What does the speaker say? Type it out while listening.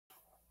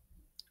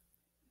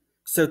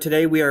So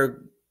today we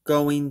are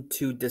going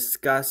to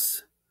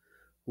discuss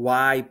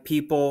why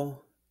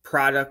people,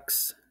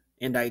 products,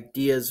 and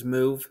ideas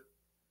move.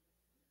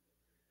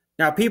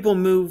 Now, people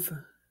move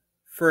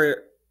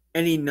for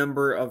any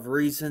number of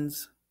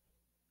reasons.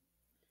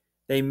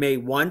 They may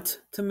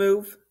want to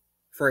move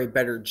for a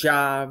better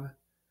job,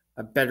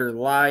 a better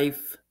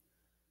life,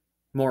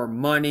 more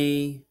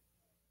money,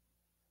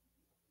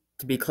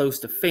 to be close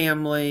to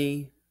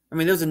family.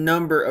 There's a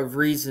number of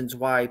reasons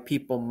why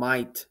people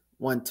might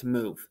want to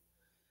move.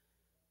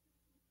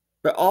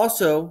 But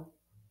also,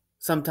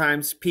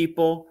 sometimes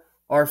people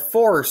are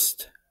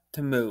forced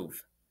to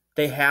move.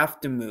 They have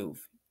to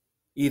move.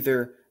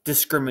 Either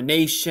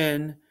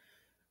discrimination,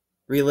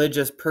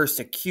 religious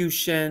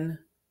persecution,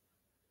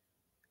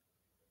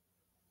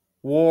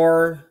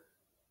 war.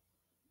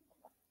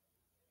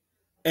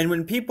 And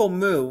when people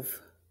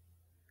move,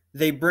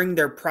 they bring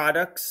their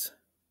products,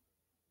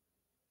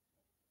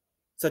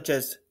 such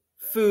as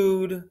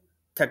food,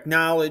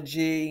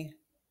 technology,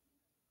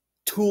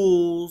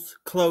 tools,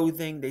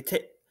 clothing. They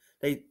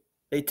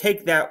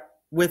take that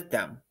with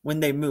them when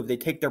they move. They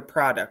take their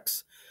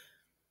products.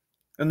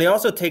 And they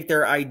also take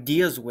their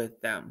ideas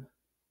with them.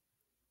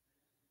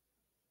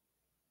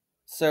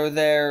 So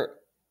their,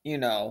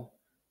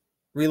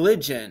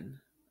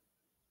 religion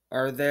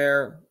or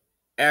their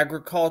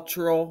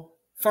agricultural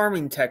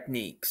farming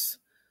techniques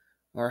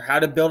or how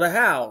to build a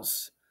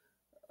house,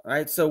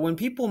 right? So when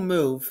people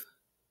move,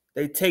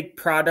 they take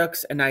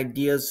products and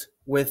ideas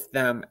with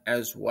them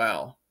as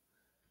well.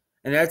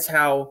 And that's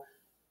how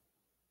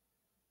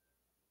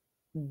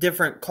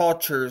different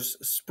cultures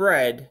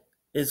spread,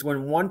 is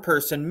when one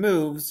person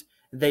moves,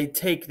 they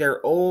take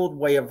their old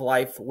way of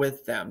life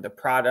with them, the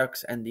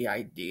products and the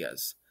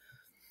ideas.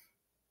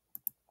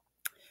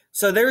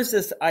 So there's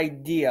this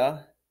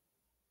idea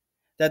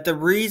that the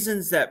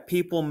reasons that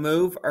people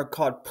move are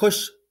called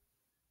push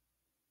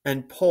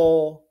and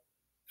pull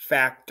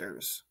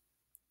factors.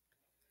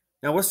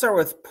 Now we'll start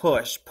with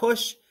push.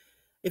 Push,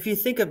 if you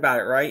think about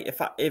it, right?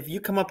 If you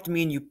come up to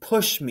me and you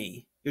push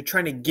me, you're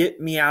trying to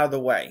get me out of the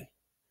way.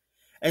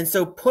 And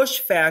so push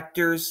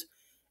factors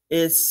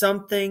is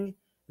something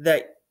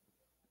that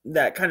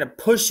kind of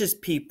pushes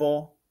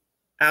people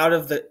out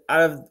of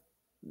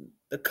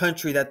the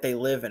country that they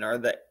live in or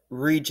the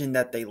region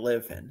that they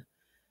live in.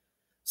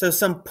 So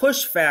some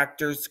push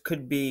factors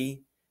could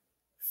be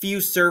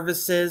few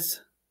services,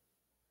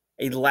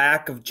 a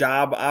lack of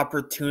job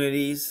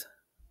opportunities,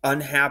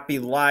 unhappy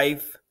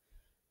life,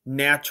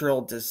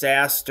 natural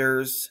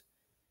disasters,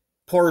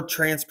 poor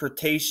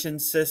transportation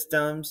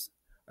systems,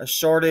 a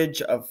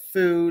shortage of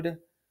food,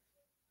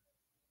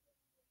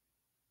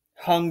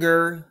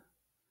 hunger,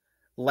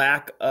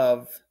 lack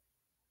of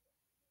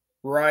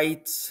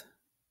rights,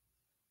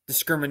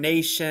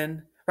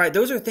 discrimination, right?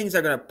 Those are things that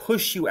are going to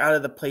push you out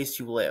of the place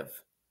you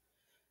live.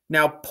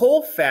 Now,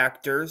 pull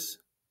factors,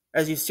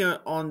 as you see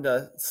on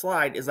the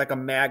slide, is like a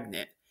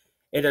magnet.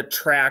 It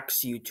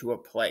attracts you to a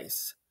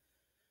place.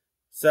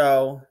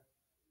 So,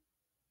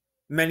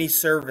 many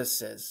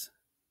services,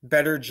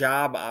 better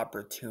job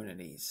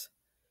opportunities,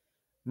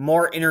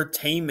 more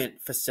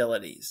entertainment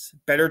facilities,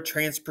 better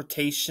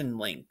transportation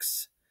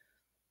links,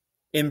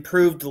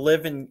 improved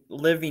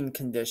living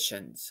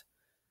conditions,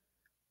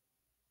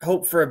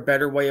 hope for a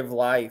better way of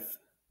life,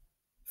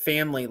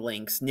 family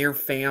links, near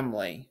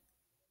family,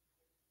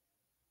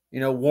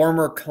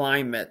 warmer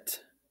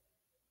climate,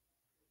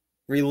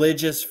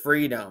 religious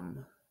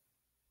freedom,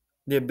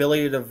 the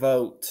ability to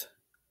vote,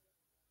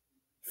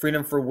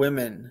 freedom for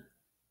women,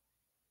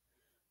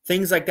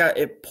 things like that.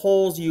 It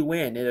pulls you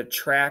in, it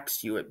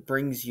attracts you, it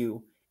brings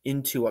you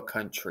into a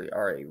country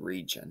or a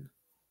region.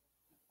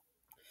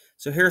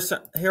 So here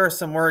are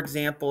some more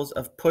examples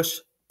of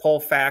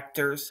push-pull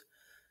factors.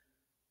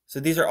 So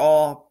these are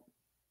all,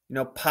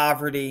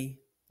 poverty,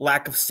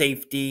 lack of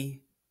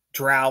safety,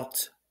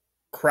 drought,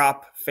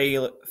 crop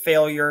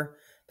failure,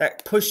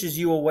 that pushes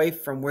you away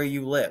from where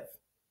you live.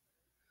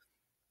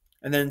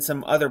 And then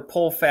some other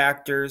pull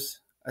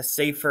factors, a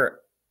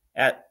safer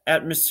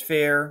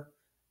atmosphere,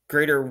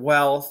 greater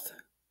wealth,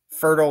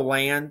 fertile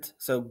land,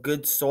 so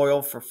good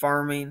soil for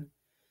farming,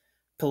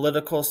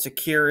 political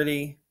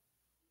security,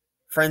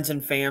 friends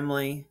and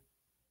family.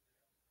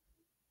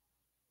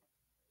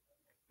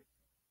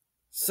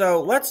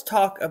 So let's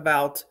talk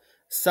about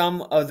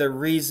some of the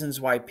reasons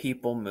why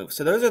people move.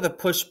 So those are the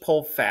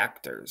push-pull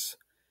factors.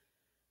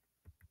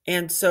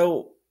 And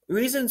so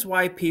reasons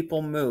why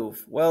people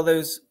move. Well,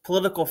 there's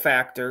political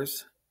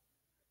factors,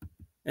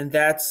 and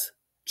that's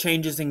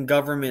changes in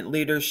government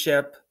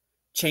leadership,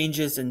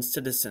 changes in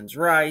citizens'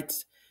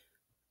 rights,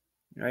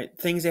 right?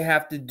 Things that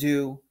have to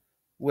do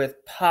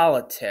with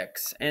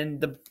politics. And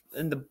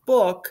the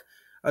book,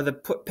 or the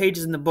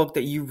pages in the book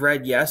that you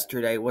read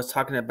yesterday, was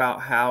talking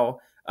about how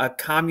a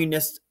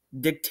communist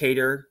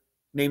dictator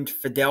named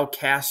Fidel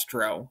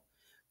Castro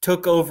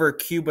took over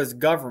Cuba's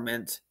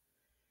government,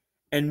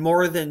 and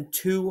more than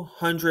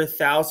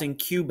 200,000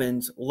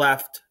 Cubans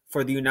left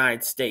for the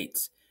United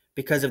States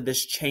because of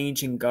this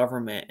change in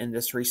government and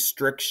this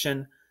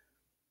restriction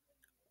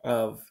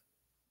of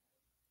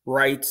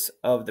rights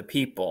of the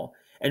people.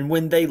 And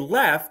when they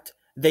left,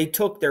 they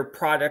took their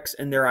products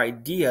and their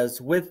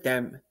ideas with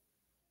them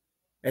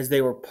as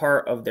they were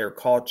part of their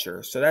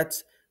culture. So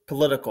that's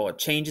political. It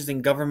changes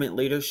in government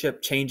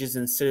leadership, changes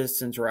in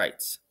citizens'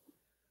 rights.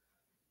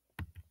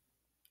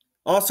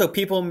 Also,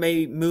 people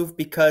may move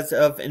because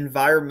of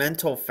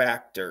environmental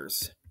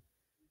factors,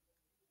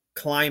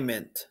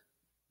 climate,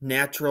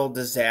 natural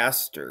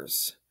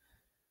disasters.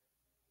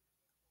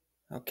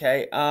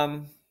 Okay,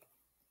 an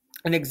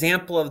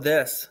example of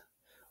this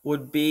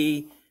would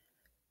be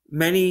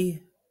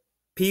many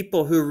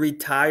people who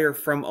retire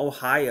from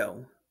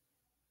Ohio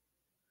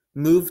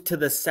move to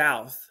the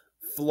South,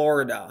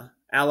 Florida,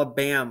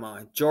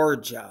 Alabama,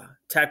 Georgia,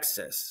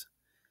 Texas,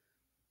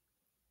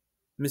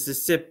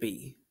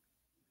 Mississippi,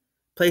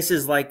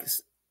 places like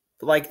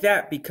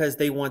that because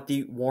they want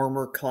the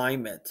warmer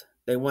climate.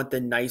 They want the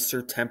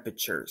nicer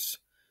temperatures.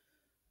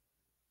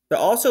 But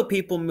also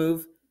people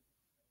move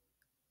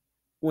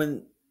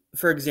when,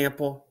 for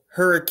example,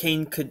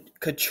 Hurricane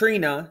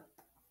Katrina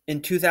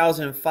in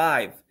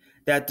 2005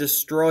 that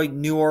destroyed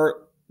New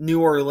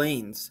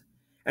Orleans,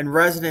 and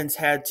residents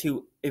had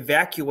to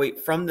evacuate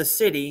from the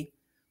city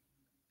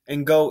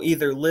and go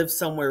either live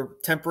somewhere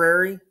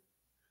temporary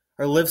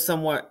or live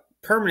somewhat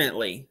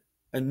permanently,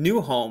 a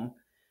new home,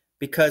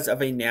 because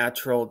of a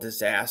natural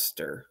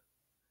disaster.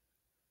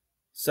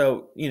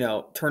 So,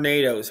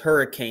 tornadoes,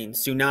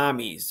 hurricanes,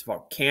 tsunamis,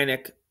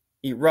 volcanic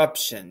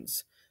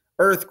eruptions,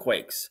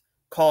 earthquakes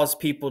cause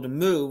people to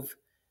move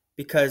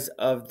because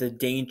of the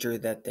danger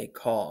that they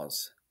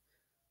cause.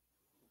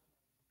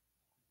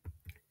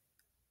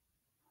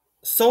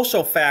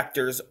 Social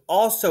factors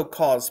also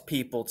cause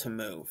people to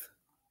move.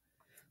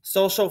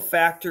 Social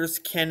factors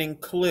can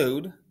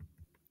include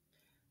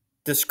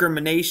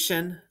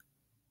discrimination.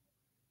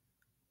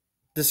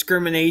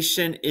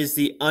 Discrimination is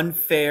the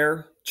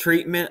unfair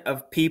treatment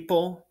of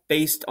people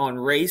based on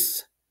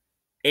race,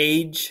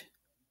 age,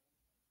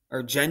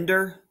 or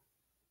gender.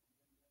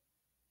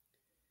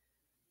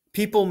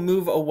 People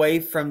move away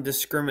from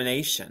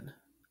discrimination.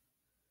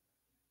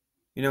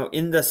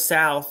 In the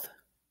South,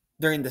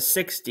 during the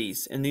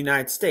 60s in the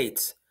United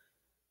States,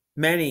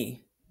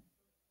 many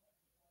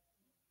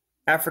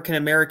African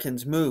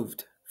Americans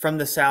moved from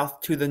the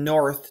South to the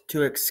North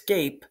to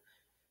escape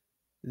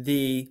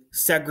the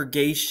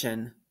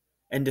segregation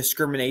and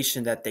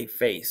discrimination that they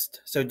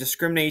faced. So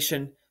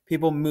discrimination,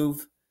 people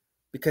move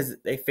because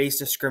they face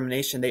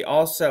discrimination. They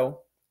also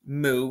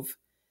move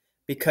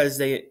because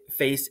they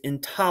face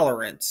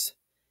intolerance.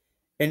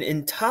 And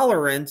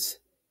intolerance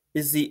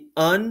is the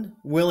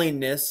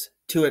unwillingness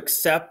to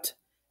accept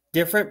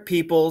different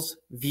people's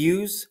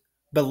views,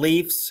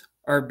 beliefs,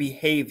 or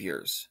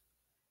behaviors.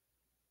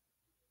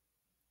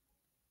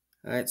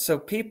 All right,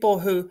 so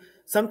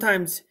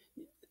sometimes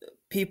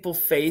people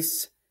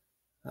face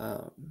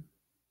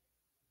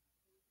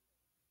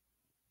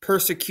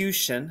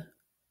persecution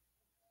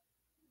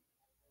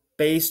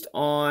based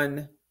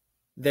on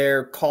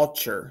their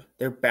culture,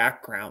 their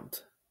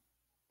background.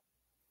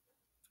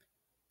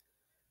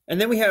 And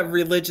then we have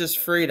religious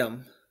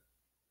freedom.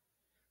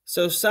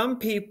 So some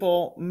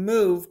people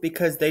move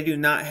because they do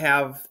not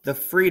have the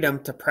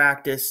freedom to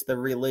practice the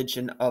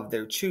religion of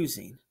their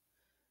choosing.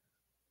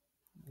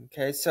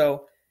 Okay,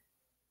 so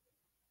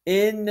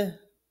in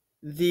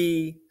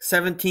the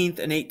 17th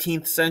and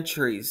 18th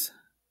centuries,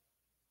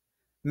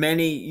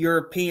 many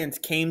Europeans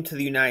came to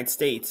the United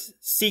States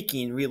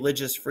seeking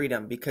religious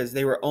freedom because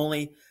they were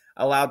only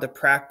allowed to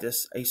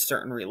practice a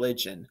certain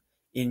religion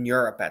in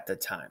Europe at the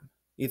time,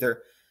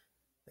 either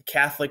the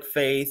Catholic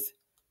faith.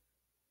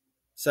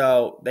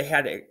 So they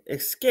had to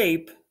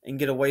escape and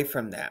get away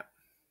from that.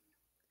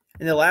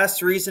 And the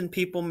last reason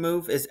people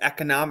move is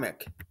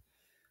economic.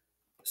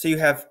 So you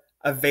have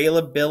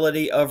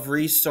availability of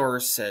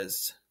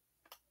resources,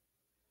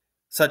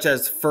 such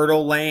as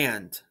fertile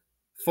land,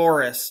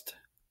 forest,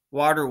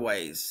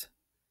 waterways.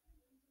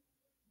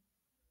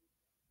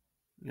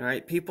 All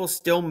right, people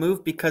still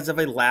move because of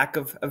a lack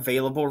of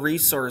available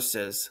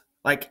resources,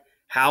 like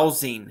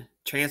housing,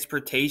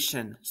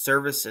 transportation,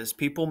 services.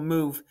 People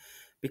move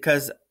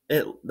because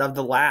of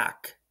the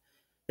lack.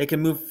 They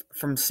can move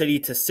from city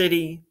to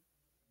city,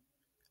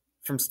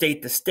 from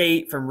state to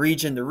state, from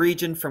region to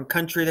region, from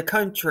country to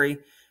country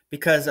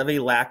because of a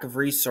lack of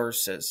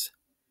resources.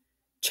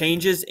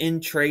 Changes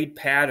in trade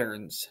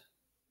patterns.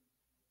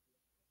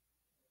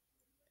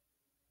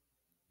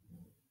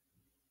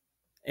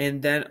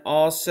 And then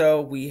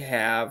also we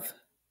have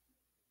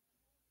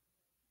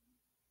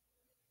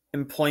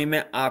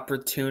employment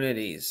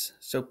opportunities.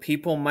 So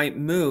people might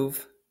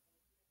move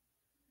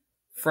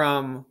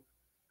from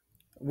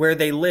where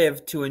they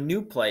live to a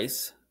new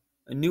place,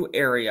 a new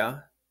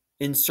area,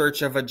 in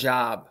search of a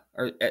job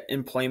or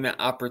employment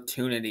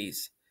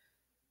opportunities.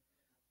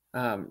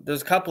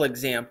 There's a couple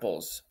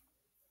examples.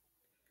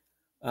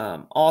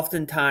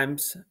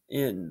 Oftentimes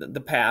in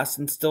the past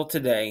and still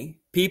today,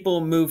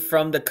 people move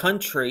from the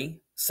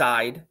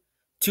countryside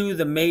to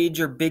the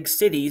major big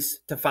cities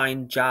to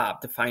find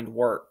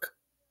work.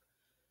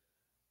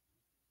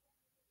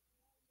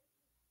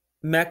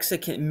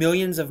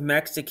 millions of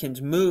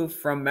Mexicans move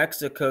from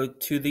Mexico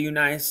to the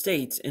United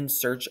States in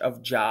search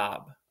of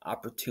job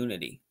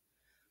opportunity.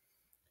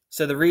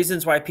 So the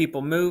reasons why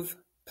people move: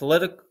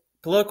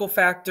 political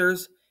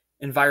factors,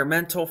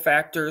 environmental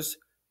factors,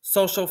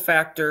 social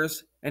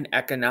factors, and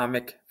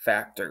economic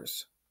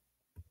factors.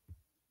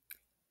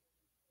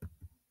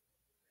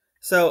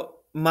 So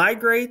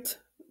migrate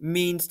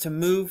means to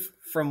move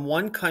from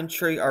one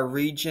country or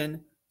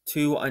region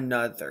to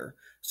another.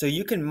 So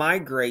you can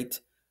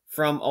migrate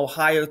from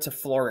Ohio to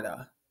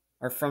Florida,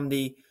 or from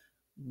the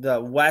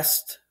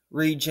west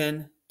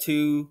region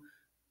to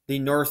the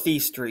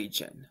northeast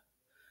region.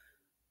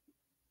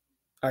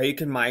 Or you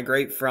can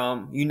migrate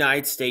from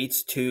United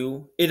States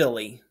to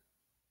Italy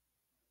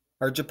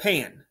or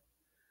Japan.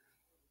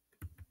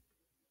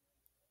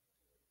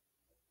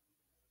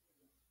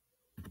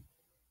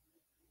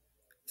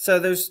 So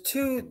there's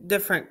two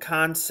different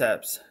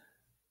concepts.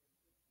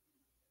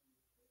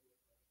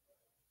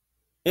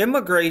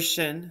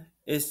 Immigration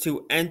is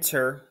to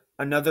enter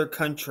another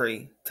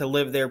country to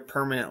live there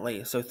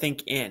permanently. So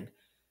think in.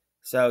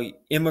 So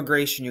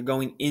immigration, you're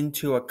going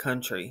into a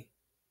country.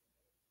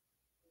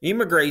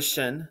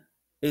 Immigration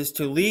is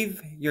to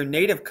leave your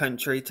native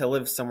country to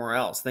live somewhere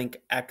else. Think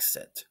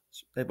exit.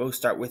 They both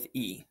start with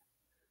E.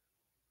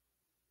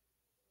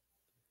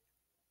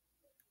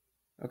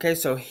 Okay,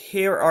 so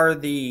here are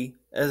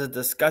as a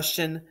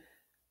discussion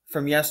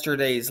from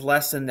yesterday's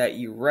lesson that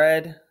you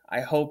read.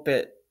 I hope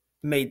it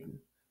made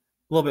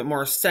a little bit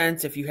more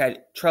sense if you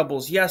had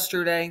troubles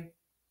yesterday.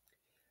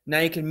 Now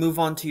you can move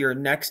on to your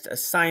next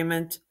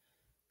assignment.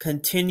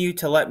 Continue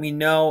to let me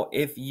know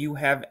if you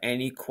have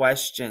any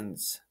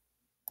questions.